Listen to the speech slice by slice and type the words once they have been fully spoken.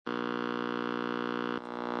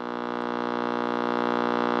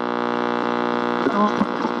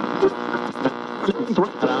Well,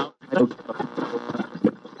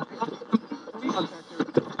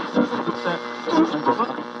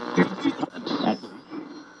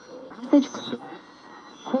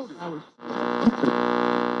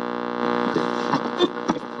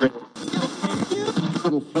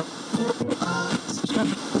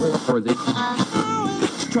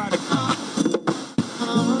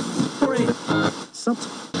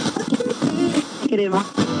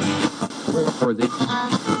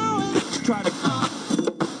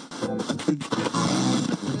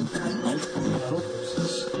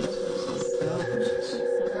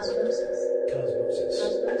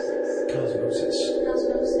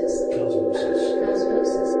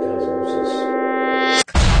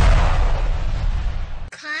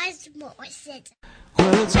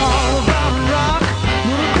 it's all about rock.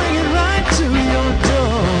 We'll bring it right to your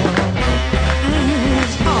door.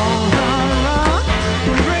 It's all about rock.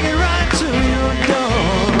 We'll bring it right to your door.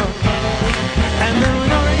 And then we're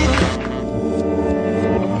gonna eat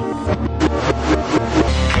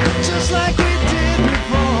just like we did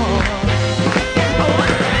before.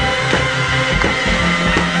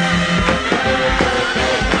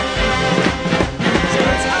 So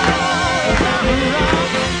it's all about rock.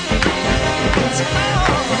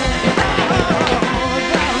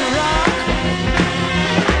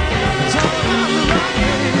 It's all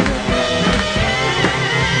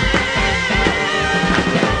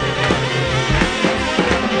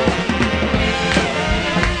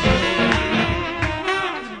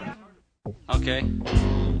Okay,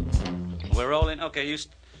 we're rolling. Okay,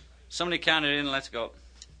 somebody count it in. Let's go.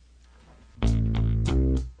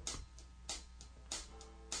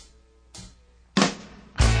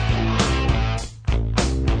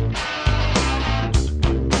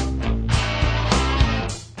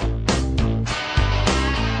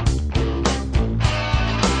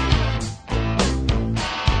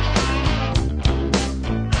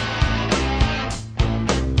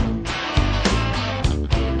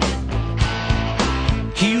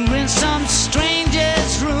 Here in some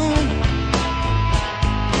stranger's room,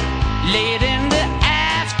 late in the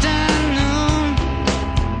afternoon.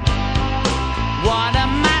 What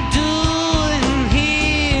am I doing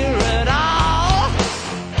here at all?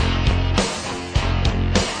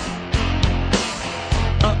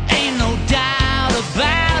 Ain't no doubt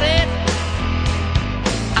about it,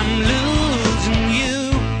 I'm losing you.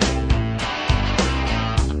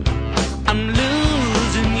 I'm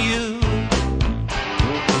losing you.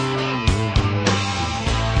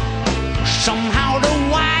 Somehow the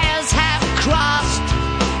wires have crossed,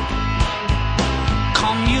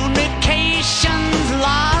 communication's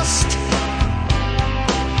lost.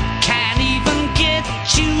 Can't even get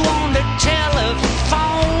you on the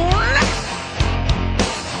telephone.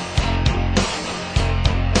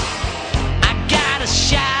 I gotta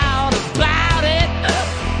shout about it,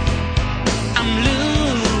 I'm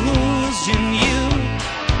losing you.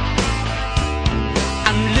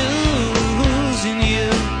 I'm losing you.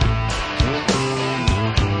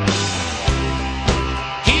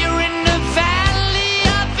 Here in the valley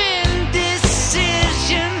of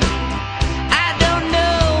indecision, I don't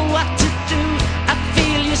know what to do. I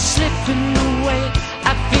feel you slipping away.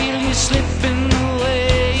 I feel you slipping away.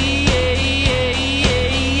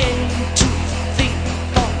 2, 3,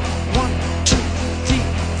 4, 1, 2, 3,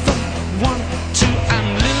 4, 1, 2. I'm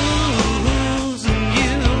losing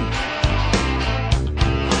you.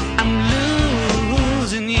 I'm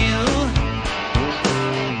losing you.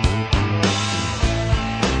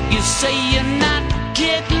 You say you're not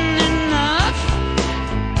getting enough,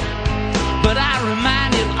 but I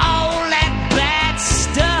remind you of all that bad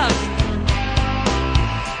stuff.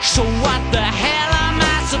 So what the hell am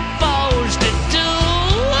I supposed to do?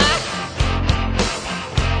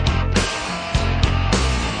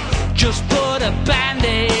 Just put a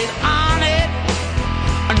band-aid on it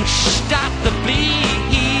and stop the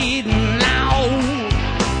bleeding now.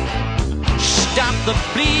 Stop the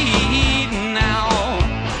bleeding now.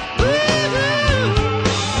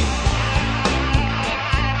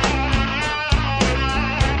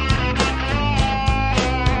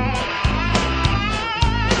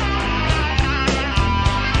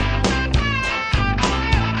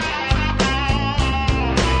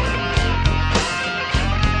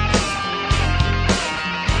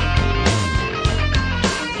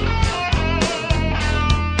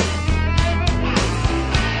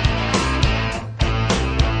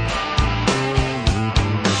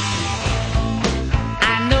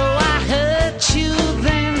 I know I hurt you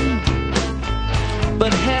then,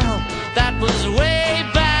 but hell, that was way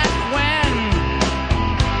back when.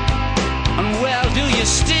 And well, do you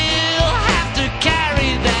still have to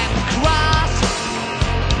carry that cross?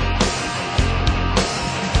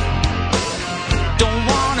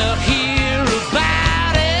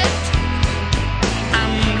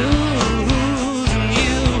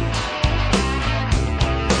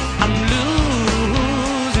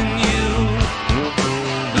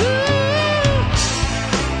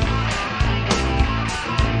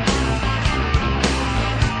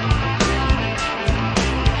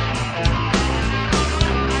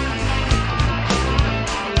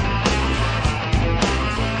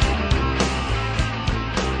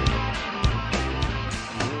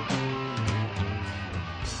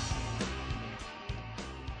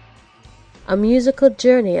 A musical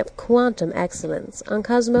journey of quantum excellence on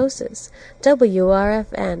Cosmosis,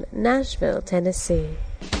 WRFN, Nashville, Tennessee.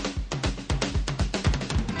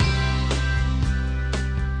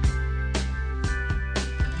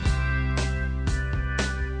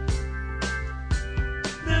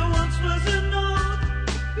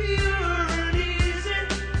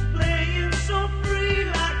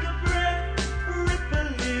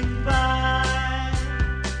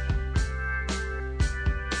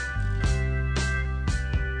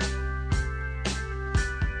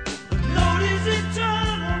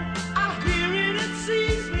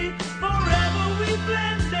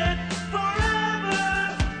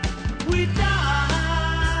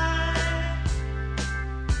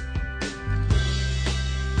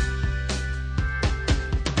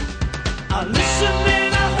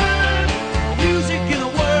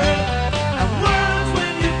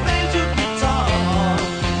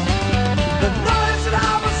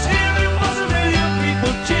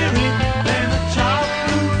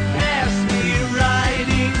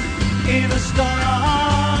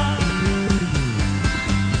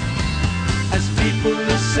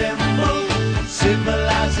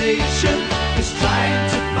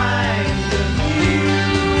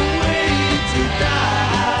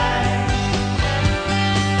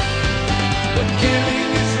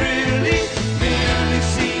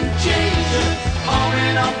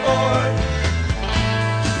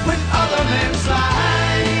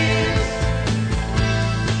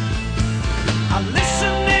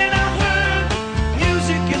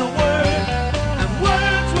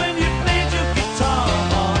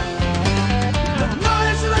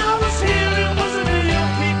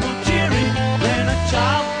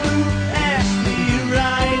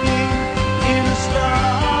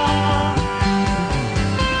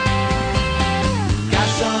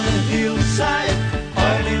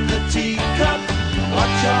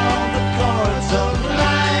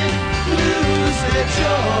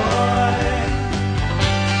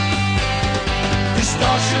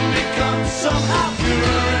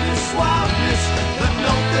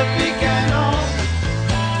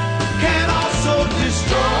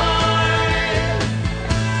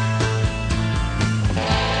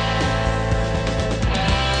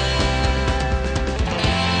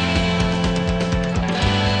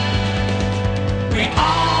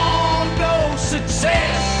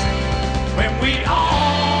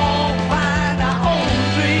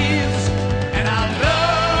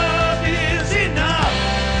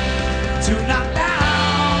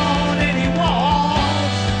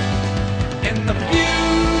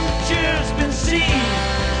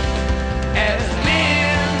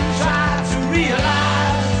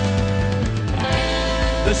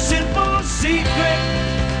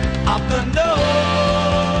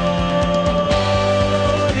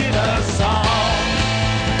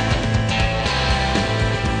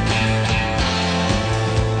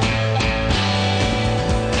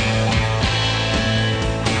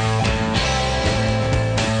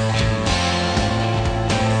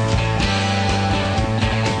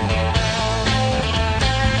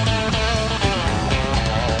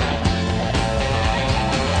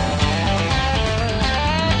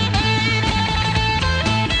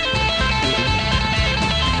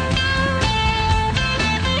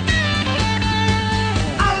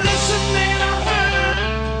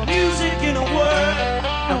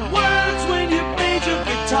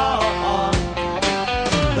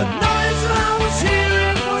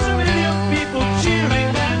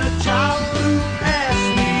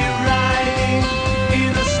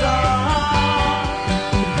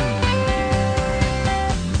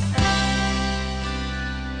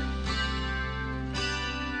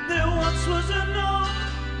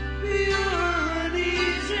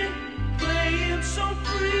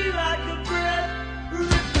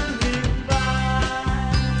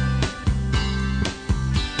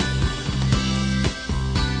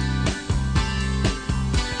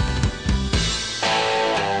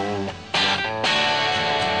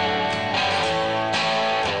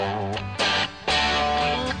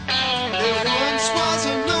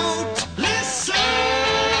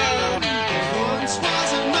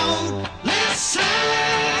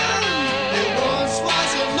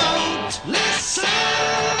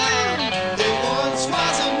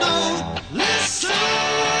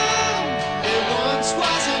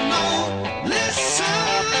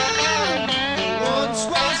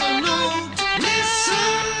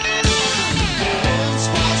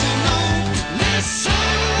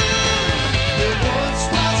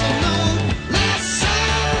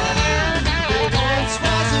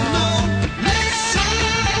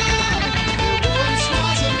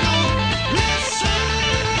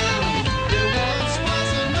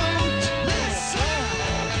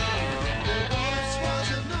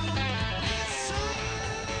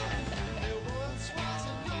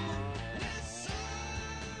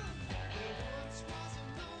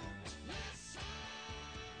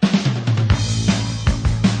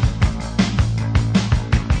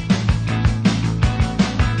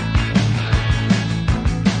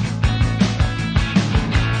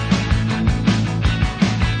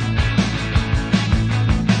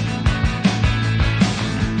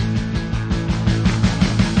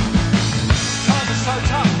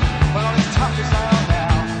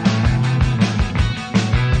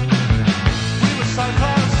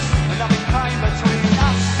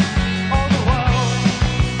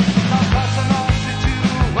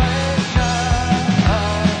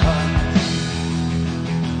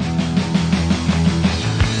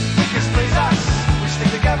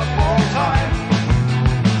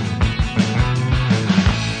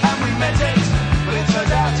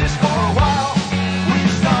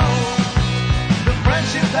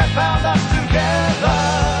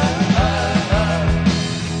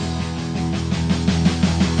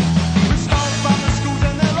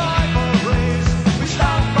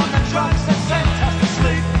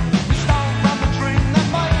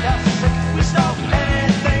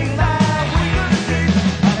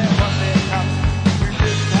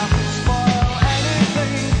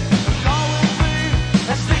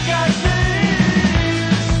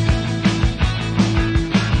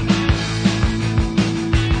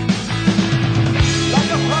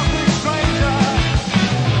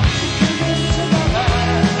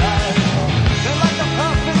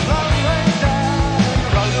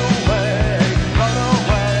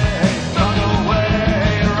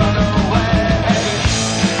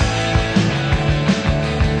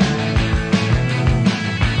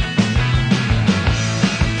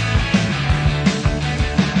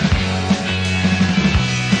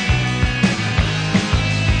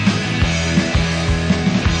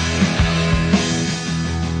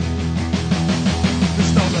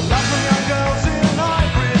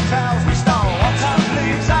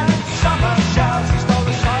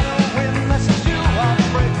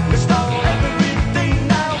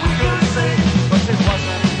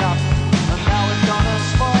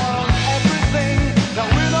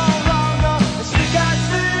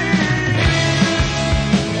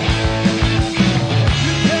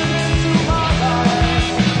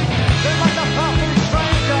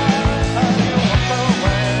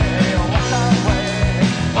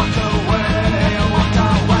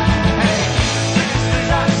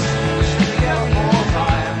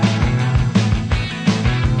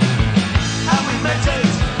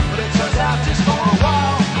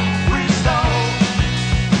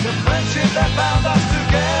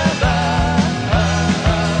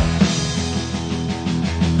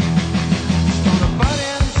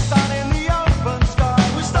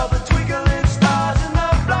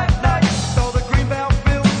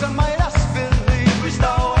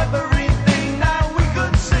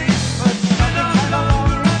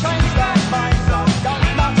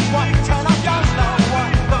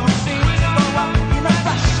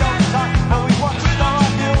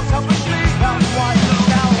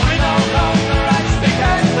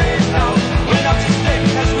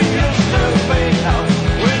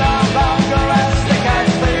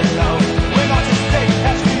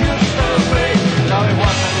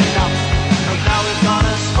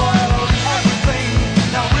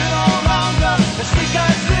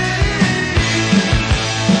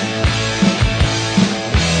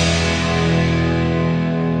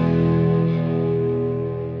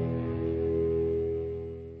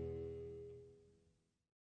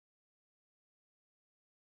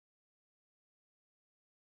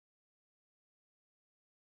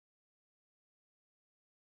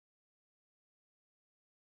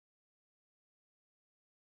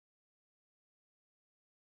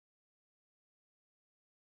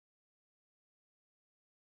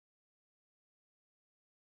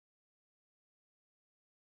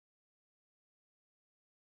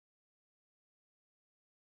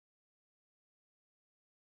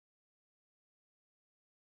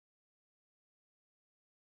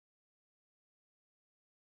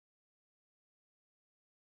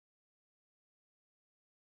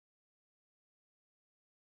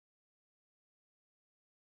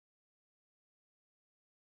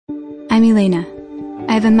 I'm Elena.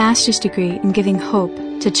 I have a master's degree in giving hope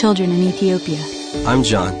to children in Ethiopia. I'm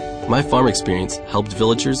John. My farm experience helped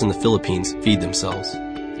villagers in the Philippines feed themselves.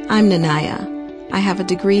 I'm Nanaya. I have a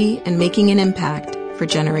degree in making an impact for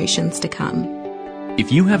generations to come.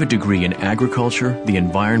 If you have a degree in agriculture, the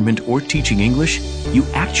environment, or teaching English, you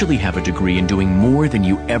actually have a degree in doing more than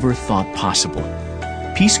you ever thought possible.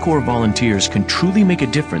 Peace Corps volunteers can truly make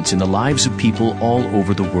a difference in the lives of people all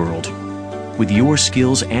over the world. With your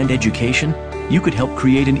skills and education, you could help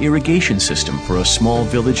create an irrigation system for a small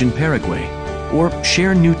village in Paraguay, or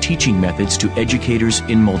share new teaching methods to educators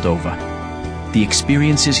in Moldova. The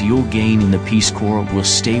experiences you'll gain in the Peace Corps will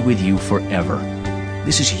stay with you forever.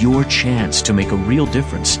 This is your chance to make a real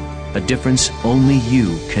difference, a difference only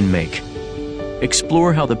you can make.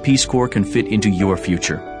 Explore how the Peace Corps can fit into your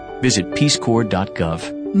future. Visit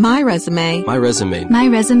peacecorps.gov. My resume My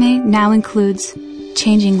resume now includes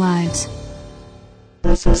changing lives.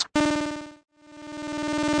 This is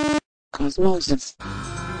Cosmosis.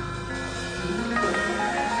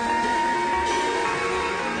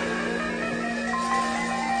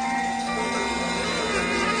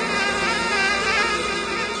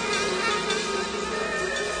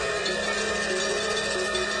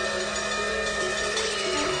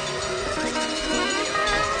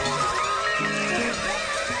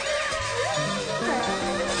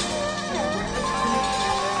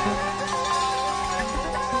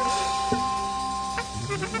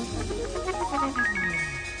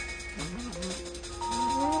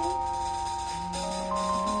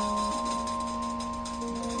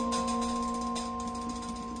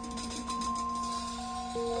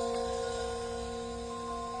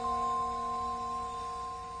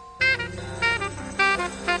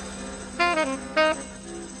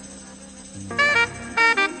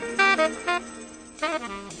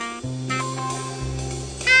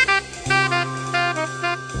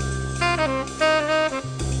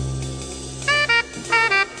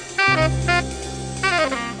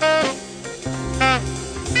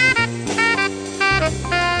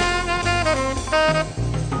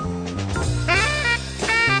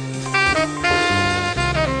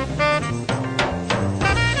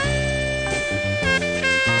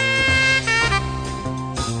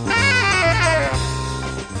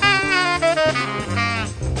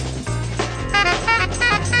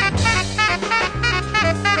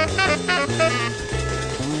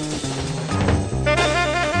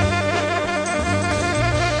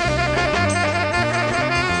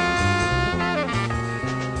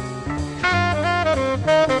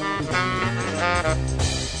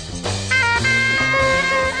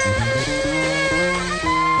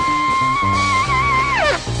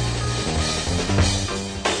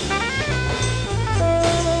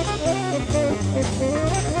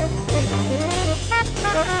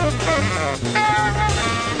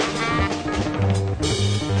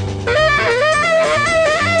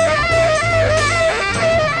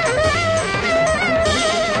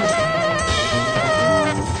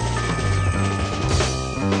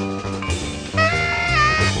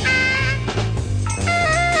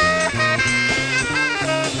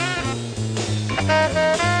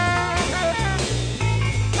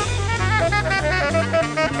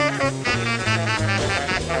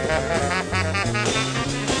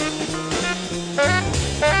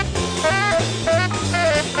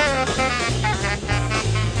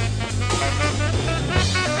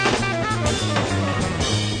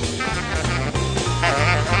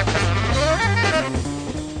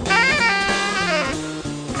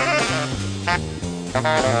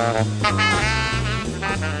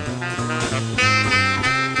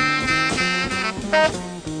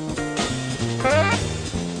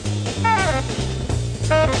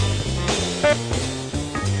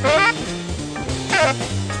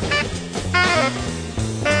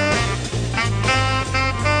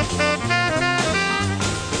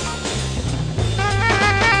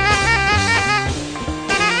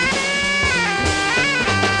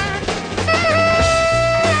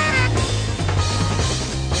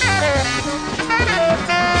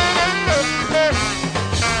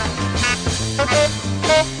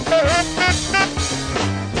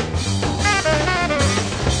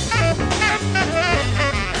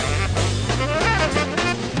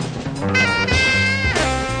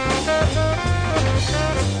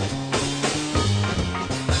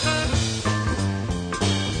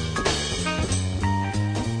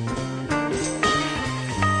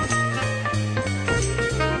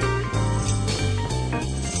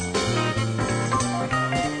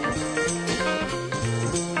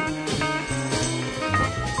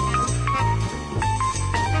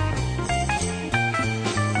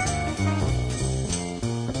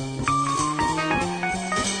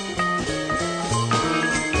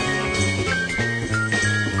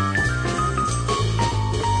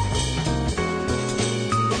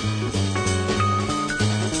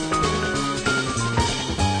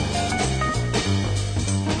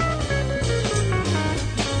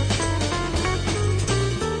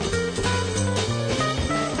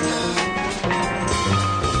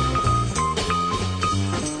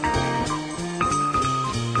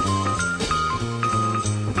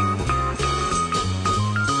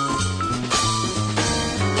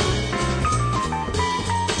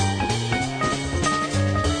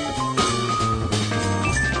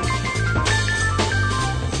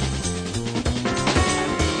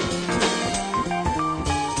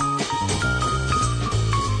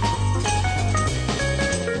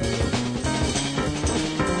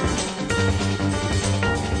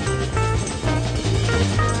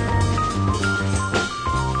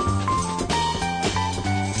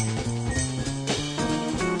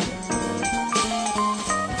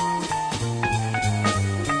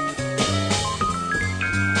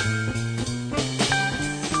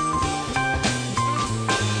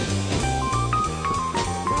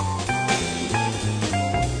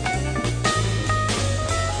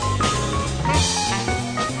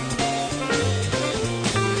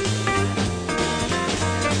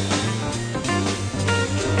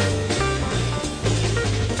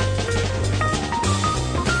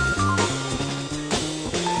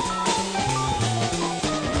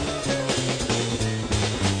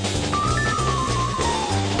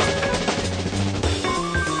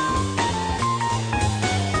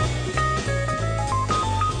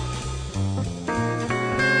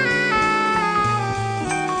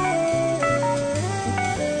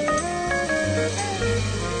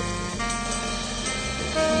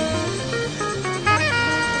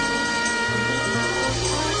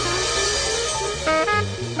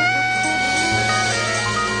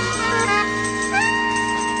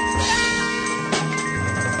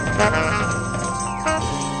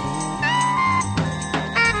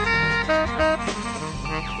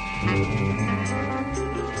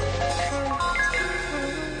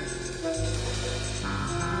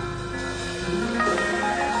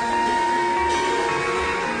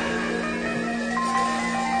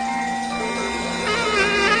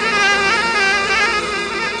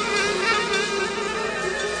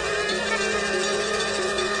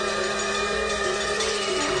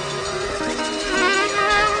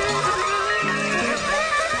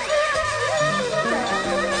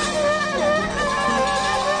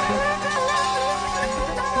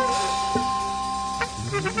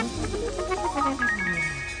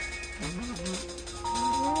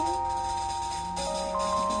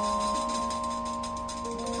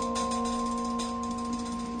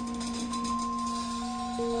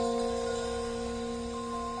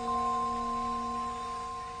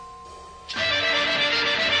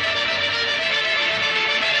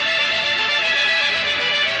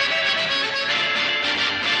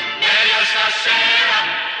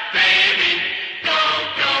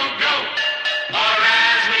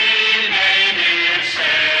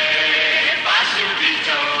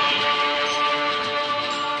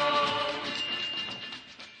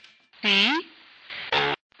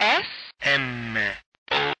 M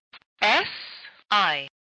S I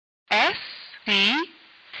S C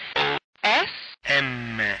S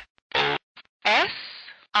M S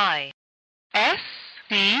I S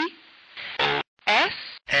C S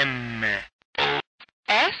M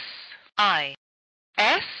S I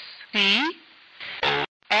S C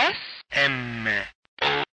S M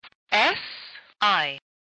S I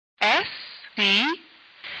S C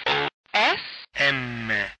S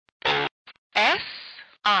M S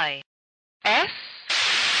I S.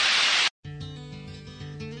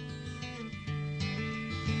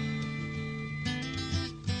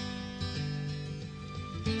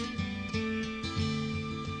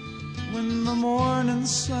 When the morning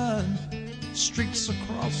sun streaks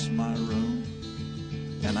across my room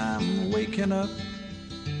and I'm waking up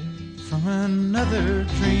from another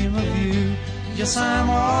dream of you. Yes, I'm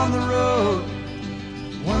on the road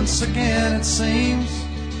once again, it seems.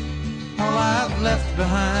 All I've left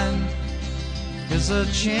behind is a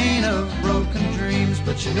chain of broken dreams.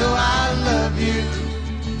 But you know I love you.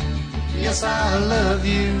 Yes, I love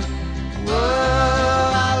you.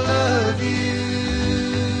 Whoa, I love you.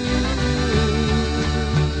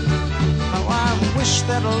 How I wish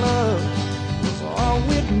that love was all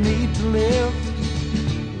we'd need to live.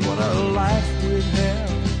 What a life we'd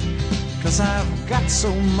have. 'Cause I've got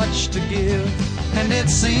so much to give. And it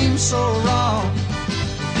seems so wrong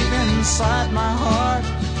deep inside my heart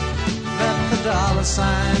that the dollar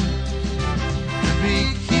sign could be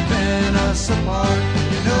keeping us apart.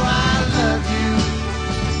 You know I love you.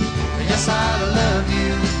 Yes, I love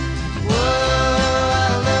you. Whoa, I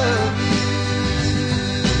love you.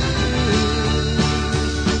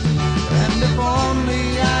 And if only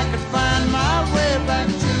I could find my way back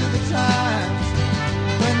to the times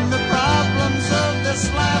when the problems of this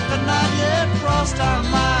life had not yet crossed our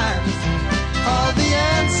minds. All the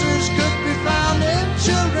answers could be found in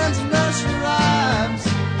children's nursery rhymes.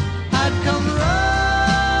 I'd come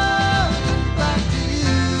running back to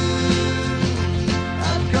you.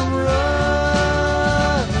 I'd come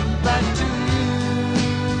running back to you.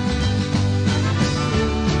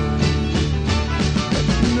 But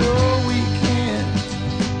no, we can't.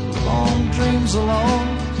 Long dreams alone,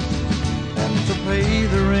 and to pay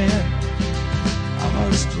the rent I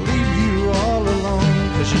must leave you all alone.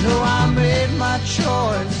 'Cause you know I made my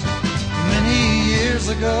choice many years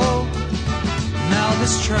ago. Now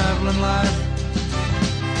this traveling life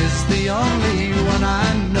is the only one I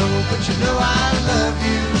know. But you know I love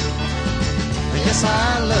you. Yes,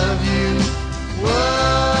 I love you. Whoa,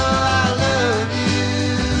 I love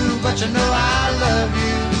you. But you know I love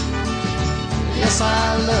you. Yes, I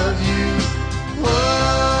love you. Whoa,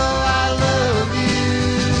 I love you.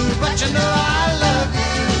 But you know I love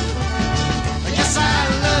you. Yes, I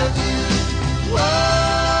love you. Whoa,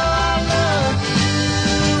 I love you.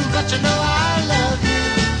 But you know I love you.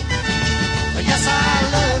 Yes, I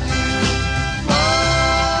love you. Whoa,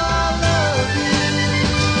 I love you.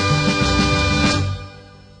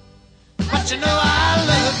 But you know I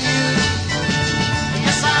love you.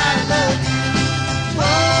 Yes, I love you.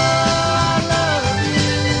 Whoa, I love you.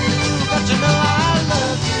 But you know I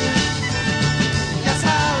love you. Yes,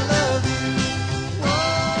 I love you. Whoa,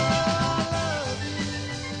 I love you.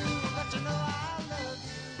 But you know I love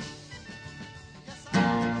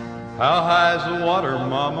you. How high is the water,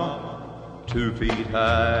 Mama? 2 feet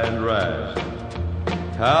high and rising.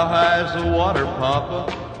 How high is the water, Papa?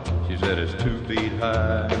 She said it's 2 feet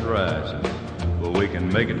high and rising. Well, we can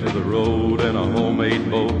make it to the road in a homemade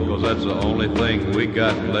boat, 'cause that's the only thing we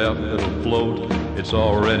got left that'll float. It's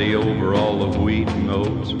already over all the wheat and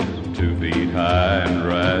oats. 2 feet high and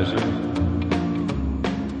rising.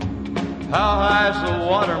 How high is the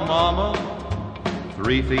water, Mama?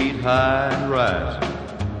 3 feet high and rising.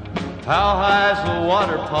 How high is the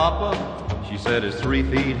water, Papa? She said it's 3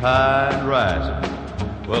 feet high and rising.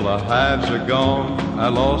 Well, the hives are gone, I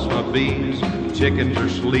lost my bees. Chickens are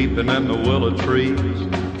sleeping in the willow trees.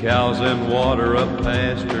 Cows in water up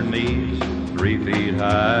past her knees. 3 feet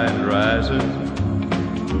high and rising.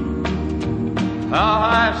 How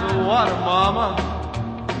high is the water, Mama?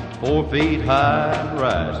 4 feet high and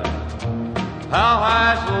rising. How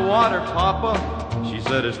high is the water, Papa? She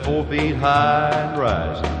said it's 4 feet high and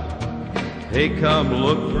rising. Hey, come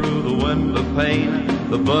look through the window pane.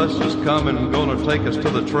 The bus is coming, gonna take us to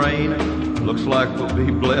the train. Looks like we'll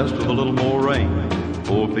be blessed with a little more rain.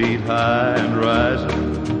 4 feet high and rising.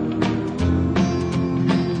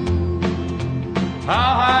 How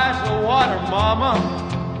high is the water, Mama?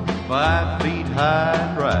 5 feet high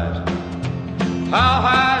and rising. How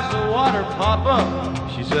high is the water, Papa?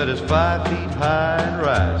 She said it's 5 feet high and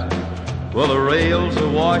rising. Well, the rails are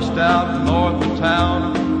washed out north of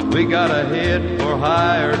town. We gotta head for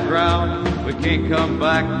higher ground. We can't come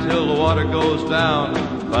back till the water goes down.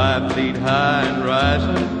 5 feet high and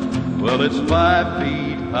rising. Well, it's 5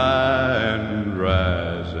 feet high and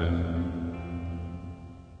rising.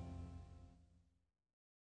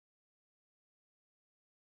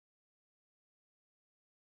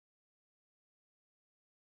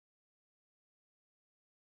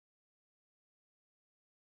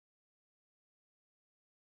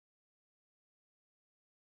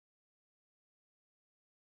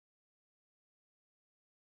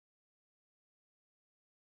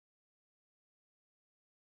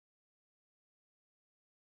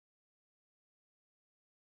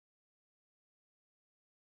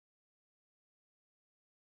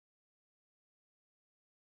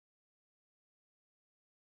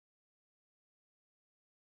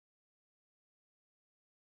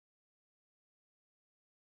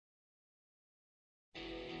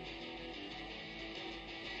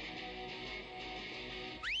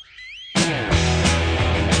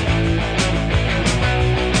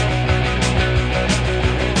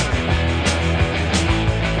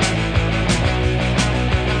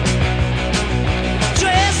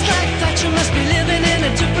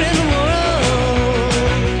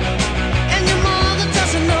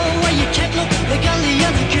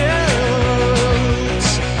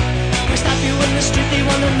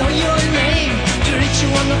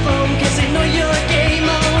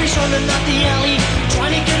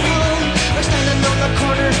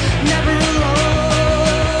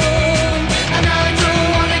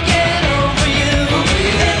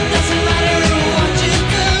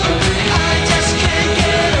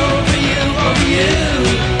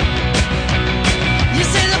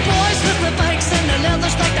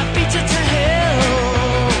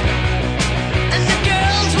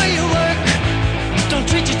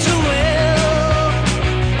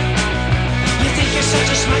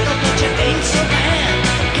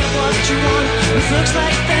 Looks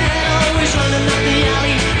like that, always running up the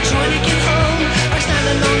alley, trying to get home, or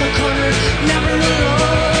standing on the corner, never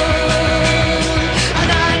alone. And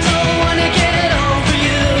I don't wanna get over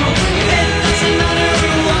you. It doesn't matter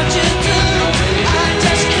what you do, I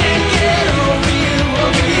just can't get over you,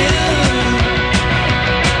 over you.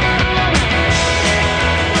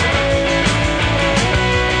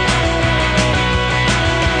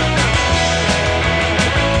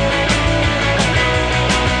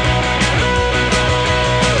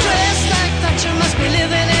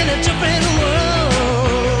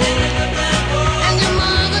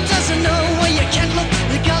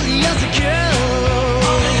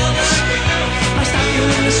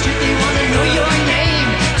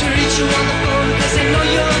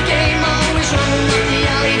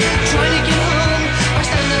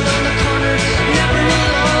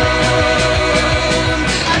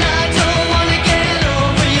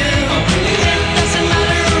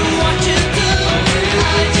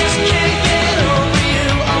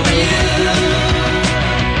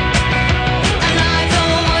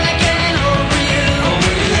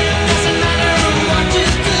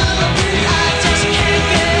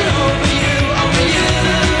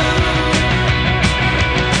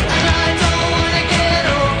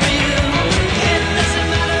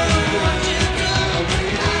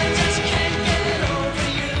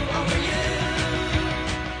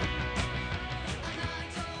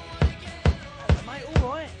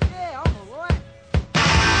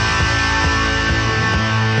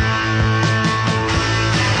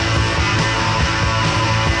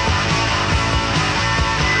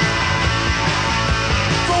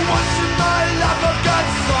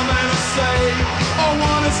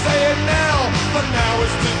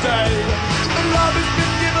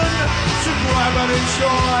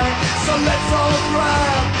 So let's all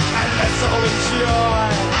grab and let's all enjoy.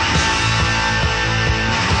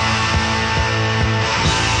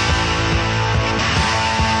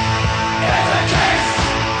 In the case,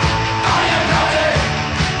 I am naughty,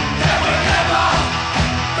 there will never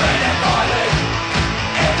be a body.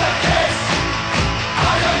 In the case,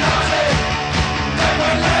 I am naughty, there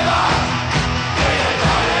will never be a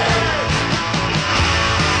body.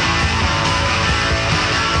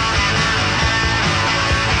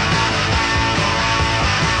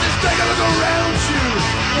 Take a look around you,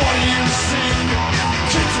 what do you see?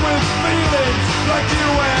 Kids with feelings like you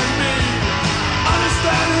and me.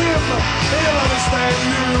 Understand him, he'll understand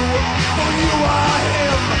you. For you are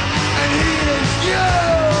him, and he is you.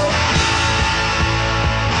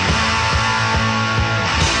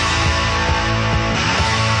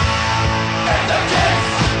 In the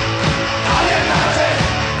case, I am naughty,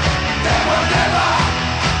 there will never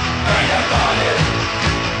be a body.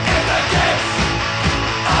 In the case,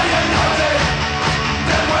 I am naughty,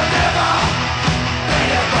 there will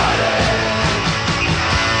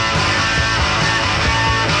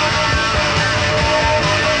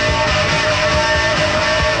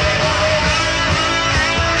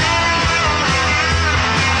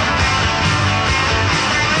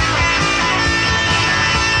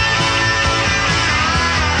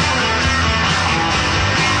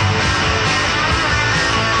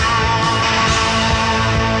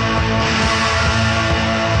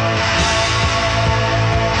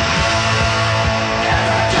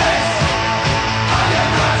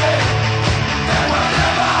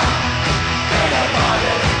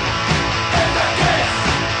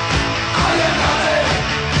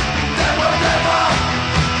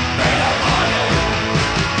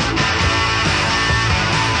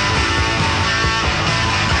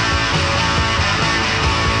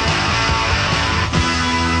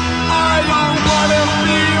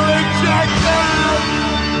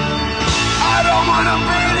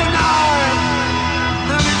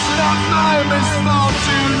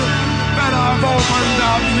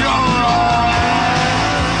of your own.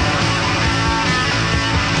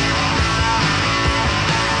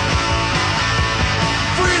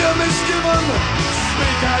 Freedom is given,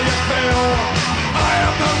 speak how you feel. I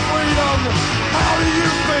have no freedom, how do you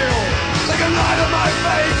feel? Like a light on my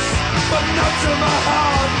face, but not to my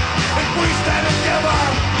heart. If we stand together,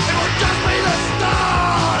 it will just be the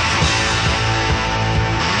start.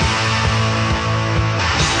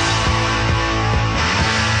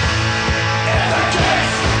 In the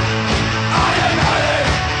case I am united,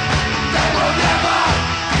 they will never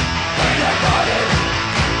be divided.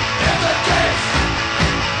 In the case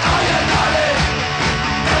I am united,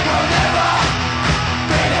 they will never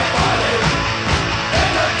be divided. In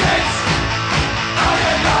the case I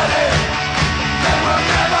am united, they will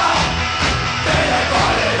never be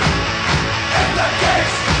divided. In the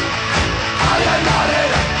case I am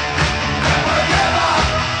united, they will never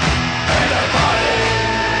be divided.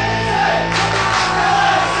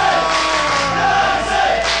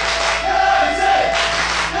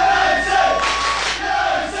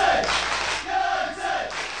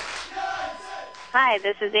 Hi,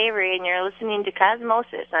 this is Avery, and you're listening to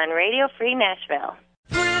Cosmosis on Radio Free Nashville.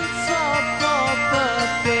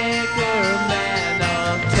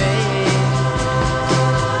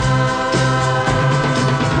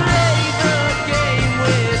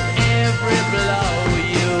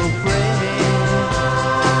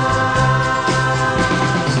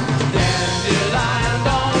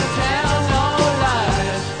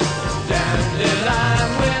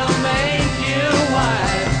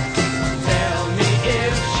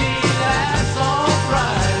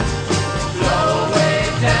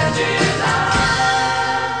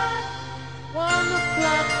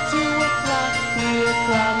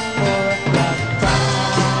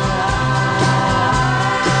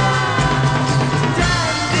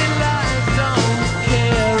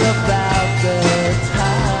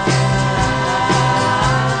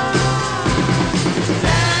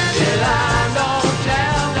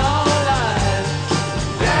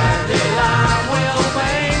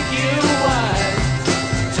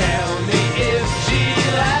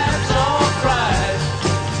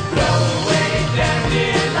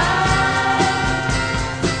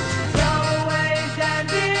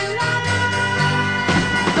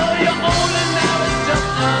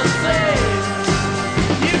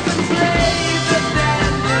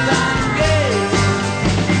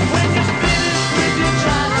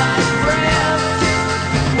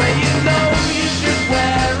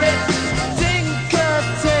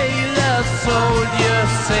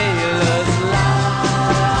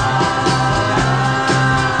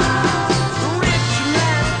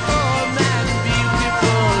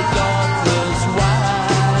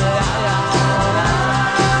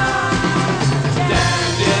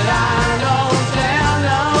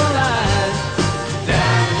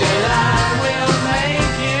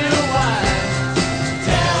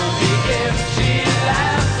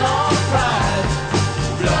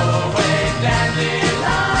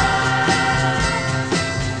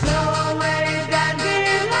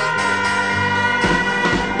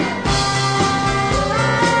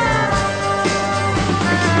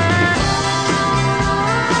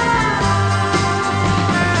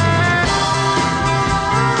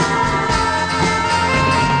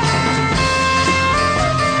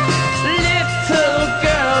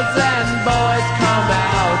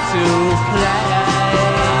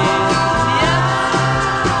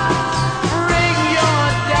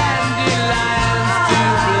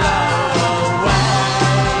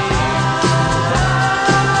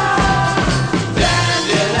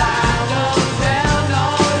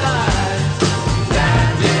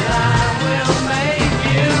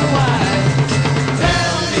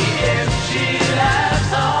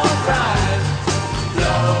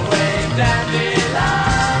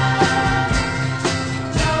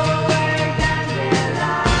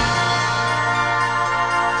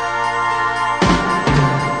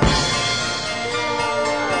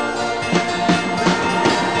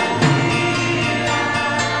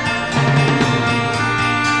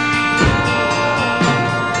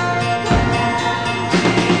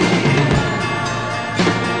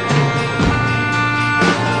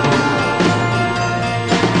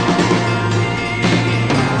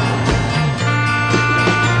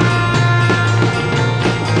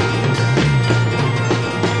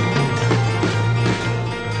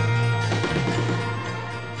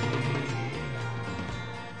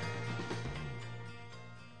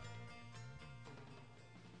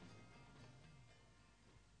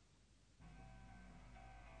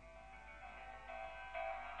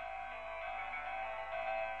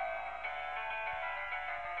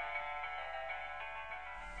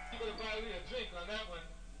 better buy me a drink on that one.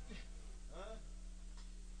 Huh?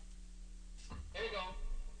 Here you go.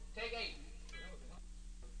 Take 8.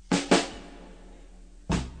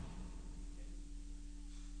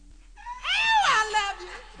 Oh, I love you.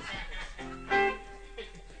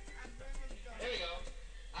 Here you go.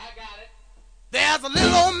 I got it. There's a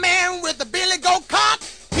little old man with a billy goat cart.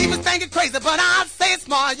 He was thinking crazy, but I say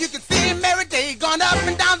smart. You can see him every day going up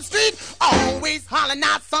and down the street, always hollering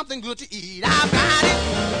out something good to eat. I got it.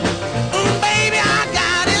 Baby, I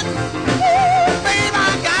got it. Ooh, baby,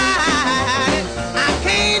 I got it. I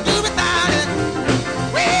can't do without it.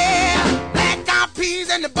 Well, black-eyed peas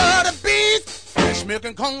and the butter beans, fresh milk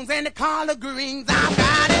and cones and the collard greens. I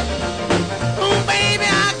got it. Ooh, baby,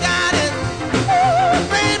 I got it. Ooh,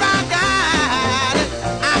 baby, I got it.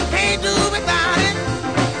 I can't do without it.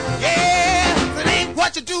 Yeah, it ain't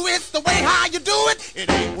what you do, it's the way how you do it. It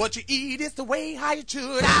ain't what you eat, it's the way how you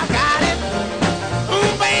chew it. I got it.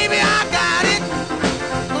 Ooh, baby, I got it.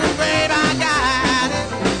 Ooh, baby, I got it.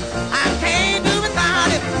 I can't do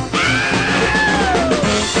without it.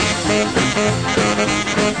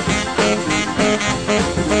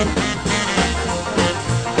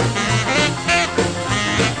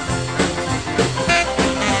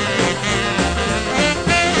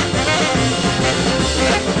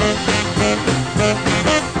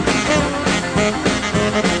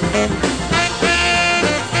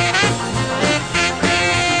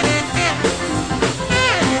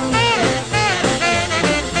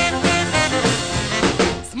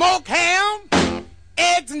 Smoked ham,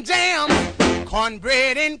 eggs and jam,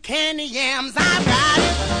 cornbread and candy yams. I got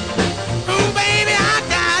it. Ooh, baby, I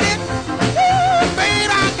got it. Ooh, baby,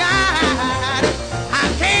 I got it. I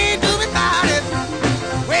can't do without it.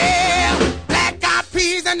 Well, black-eyed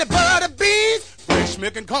peas and the butter beans, fresh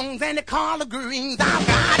milk and cones and the collard greens. I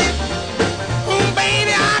got it. Ooh,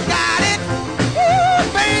 baby, I got it. Ooh,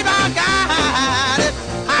 baby, I got it.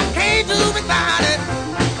 I can't do without it.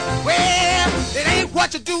 Well, it ain't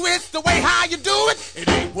what you do, it's the way how you do it. It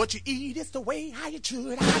ain't what you eat, it's the way how you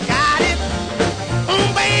chew it. I got it.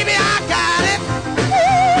 Ooh, baby, I got it.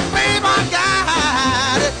 Ooh, baby, I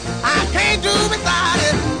got it. I can't do without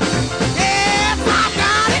it. Yes, I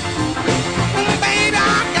got it. Ooh, baby, I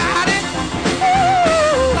got it.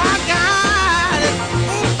 Ooh, I got it.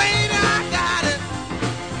 Ooh, baby, I got it.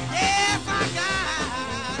 Yes, I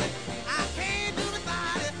got it. I can't do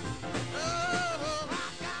without it. Oh, I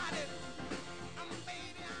got it.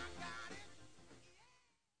 Baby, I got it.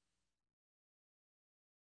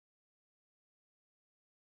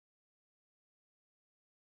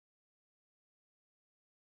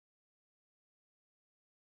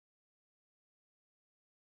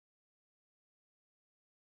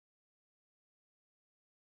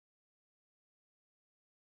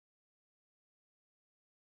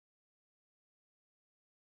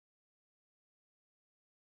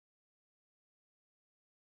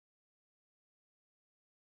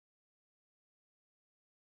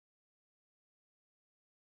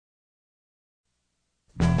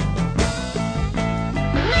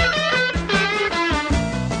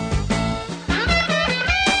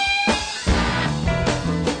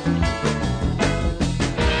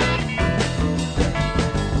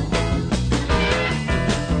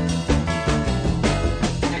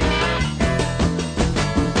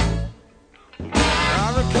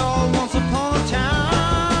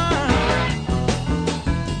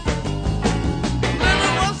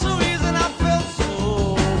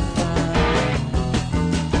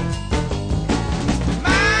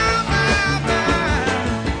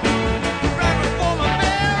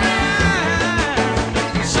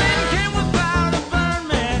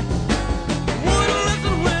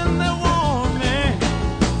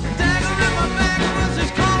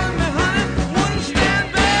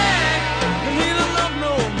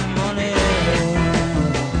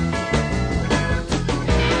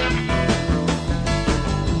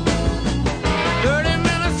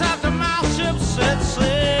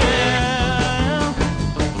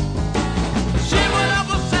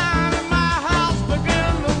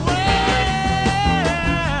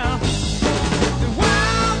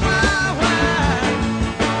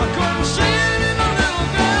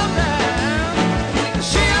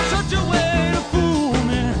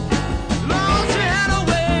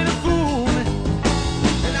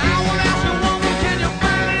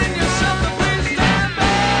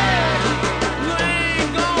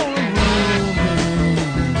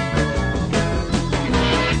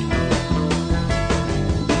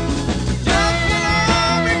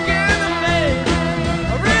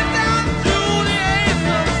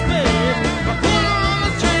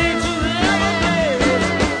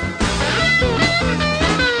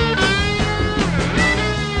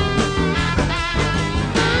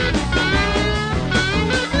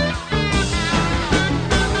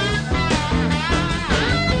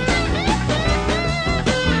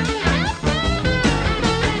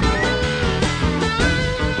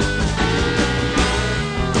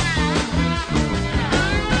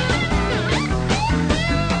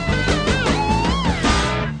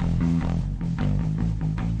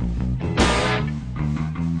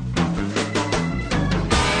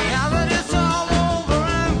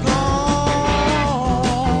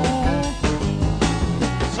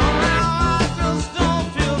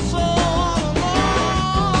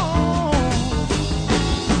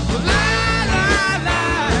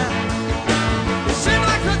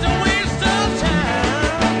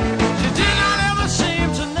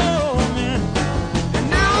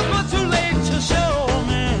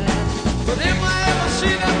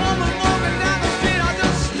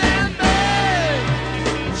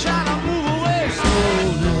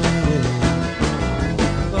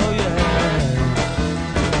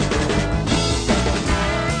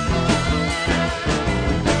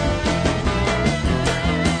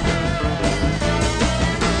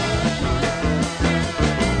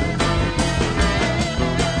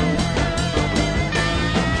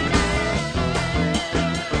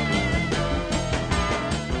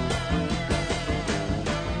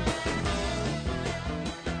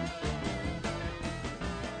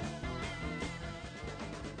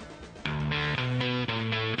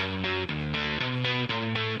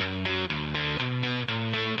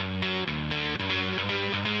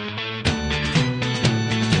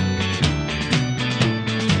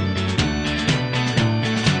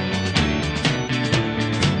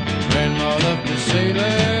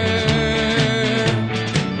 sailor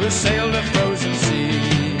who sailed a frozen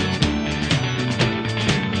sea.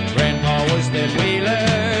 Grandpa was that whaler,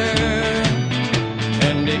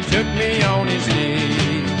 and he took me on his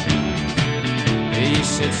knee. He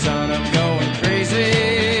said, son, I'm going crazy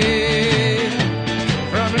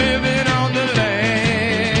from living on the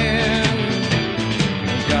land.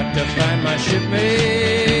 Got to find my shipmates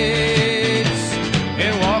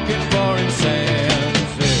and walking foreign sands.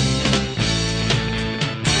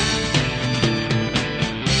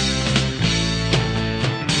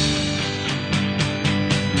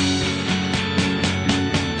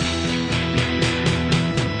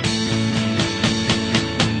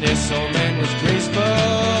 This old man was graceful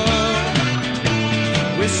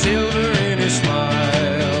with silver in his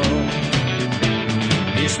smile.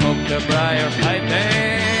 He smoked a briar pipe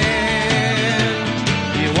and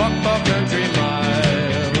he walked for country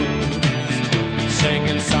miles,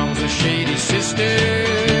 singing songs of shady sisters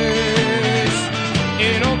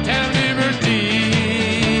in Old Town Liberty,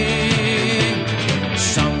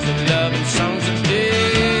 songs of love and songs of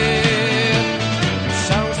death,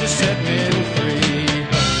 songs that set men free.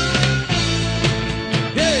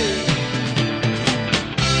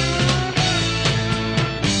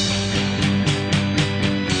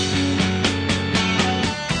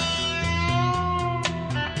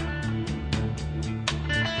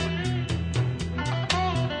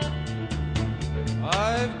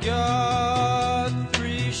 I've got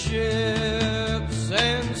 3 ships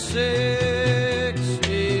and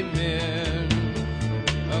 60 men,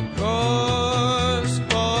 a course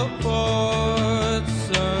for ports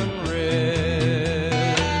unread.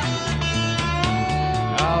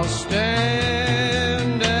 I'll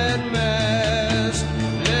stand at mast,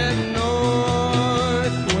 let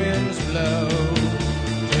north winds blow,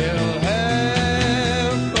 till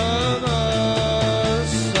half of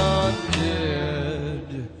us are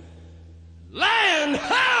dead. Land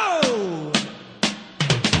ho!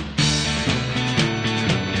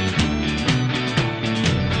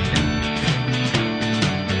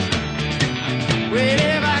 Well,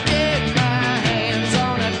 if I get my hands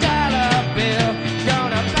on a dollar bill,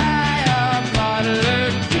 gonna buy a bottle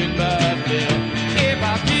of gin by Bill. If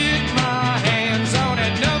I get my hands on a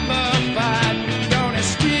number 5, gonna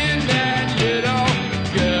skin that little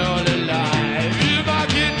girl alive. If I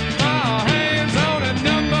get my hands on a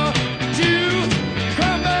number 2,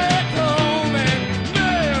 come back home and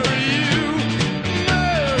marry you,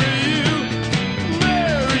 marry you,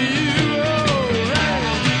 marry you,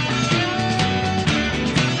 alright.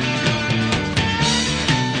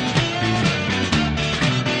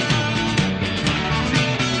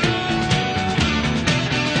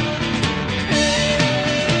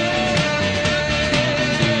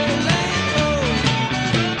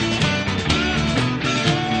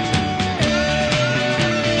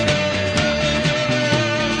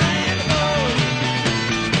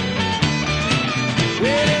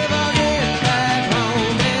 Well, if I get back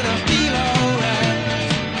home and I feel alright,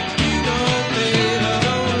 you know, babe, I'm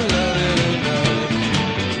gonna love you tonight,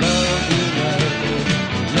 love you tonight,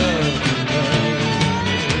 love you tonight.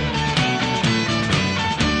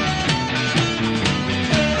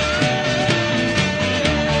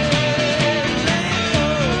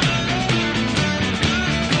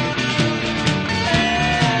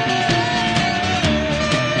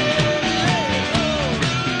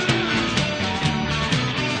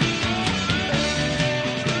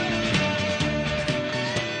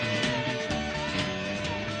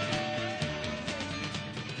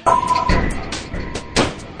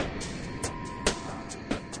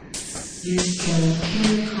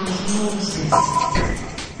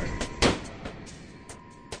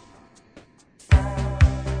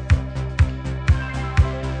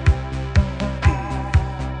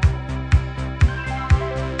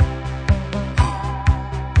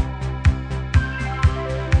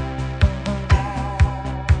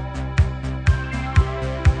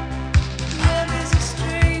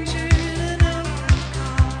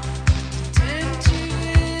 Tend to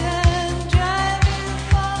it and drive it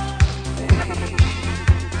far away.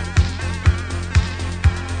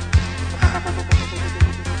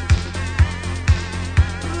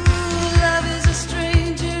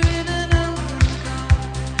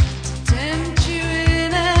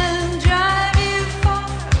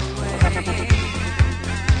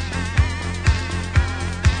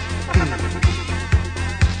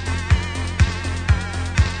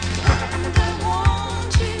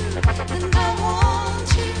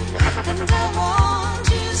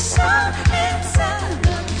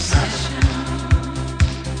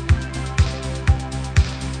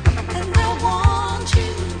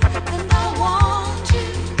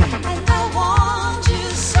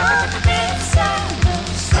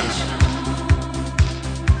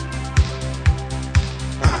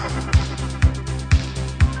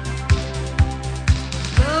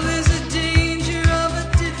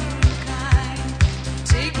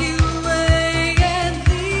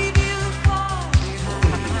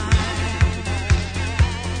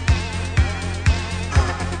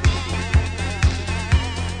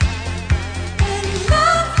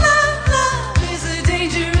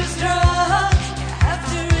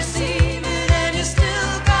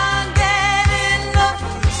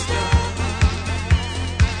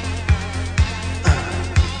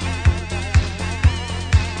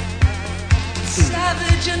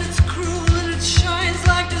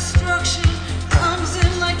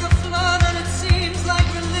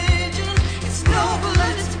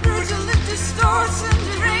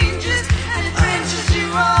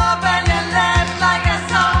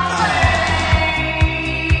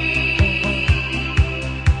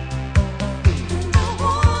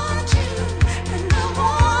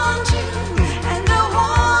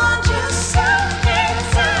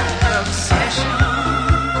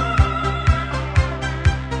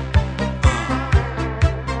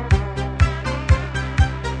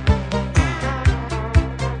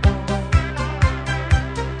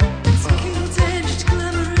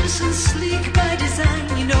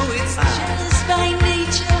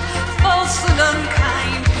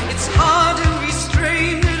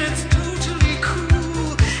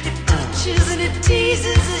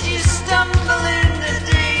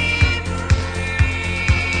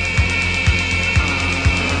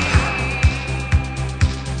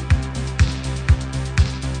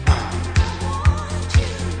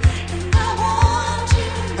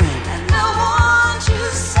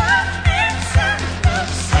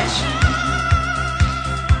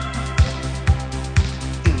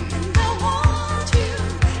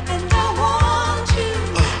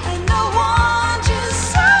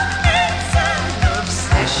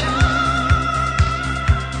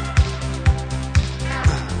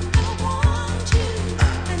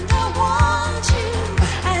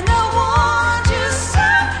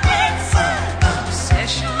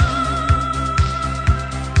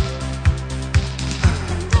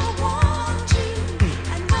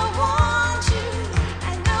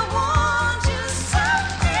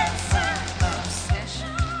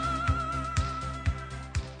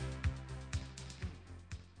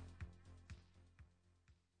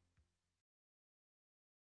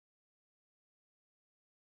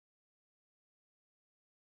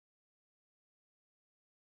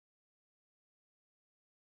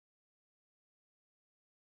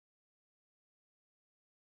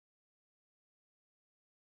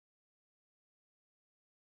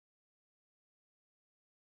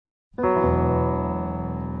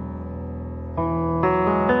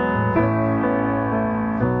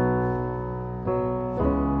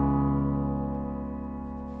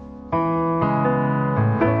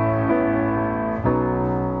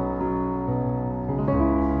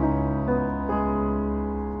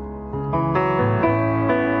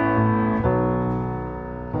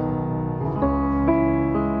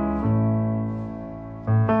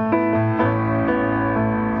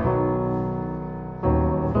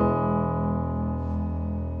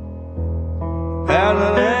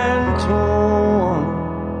 battered and torn,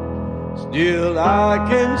 still I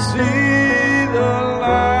can see the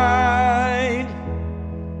light.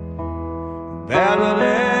 Battered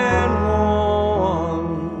and worn,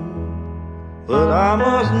 but I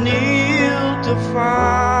must kneel to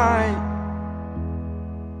fight.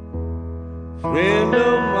 Friend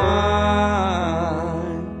of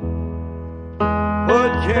mine,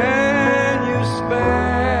 what can you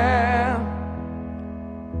spare?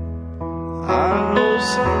 I know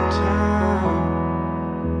sometimes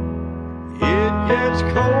it gets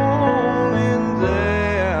cold in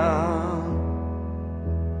there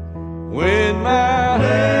when my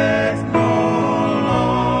legs no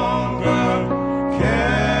longer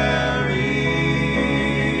carry,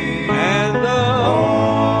 and the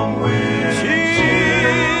warm wind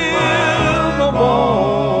chills my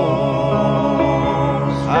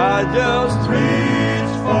bones. I just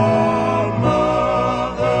reach for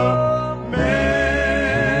Mother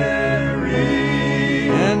Mary,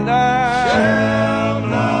 and I shall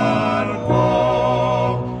not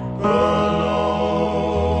walk alone.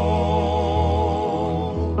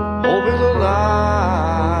 Hope is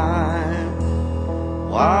alive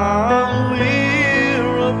while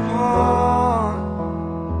we're apart.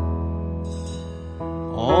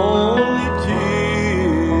 Only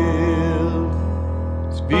tears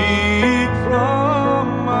speak from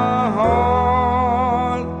my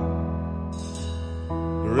heart.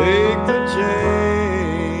 Break the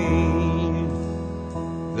chain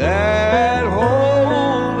that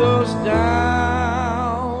hold us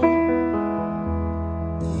down.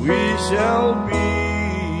 We shall be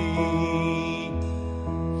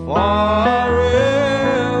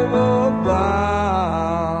forever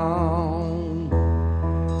bound.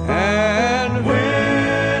 And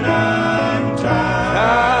when I'm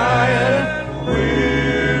tired and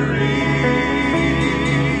weary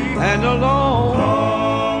and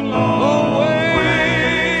alone,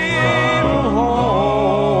 away from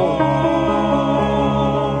home,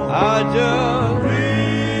 I just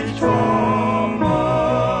reach for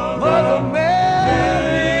Mother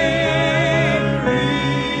Mary,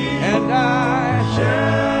 and I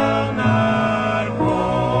shall not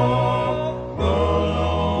walk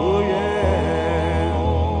alone. Oh, yeah.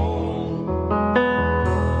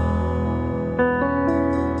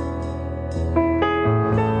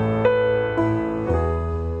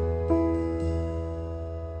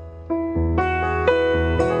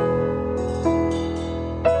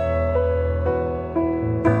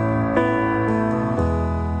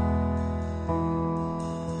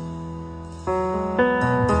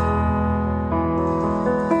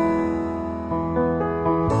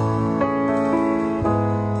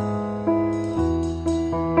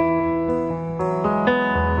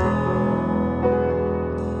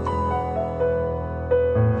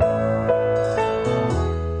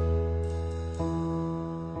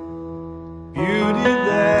 Beauty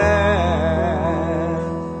that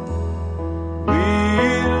we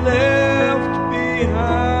left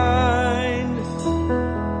behind,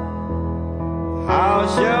 how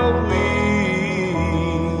shall we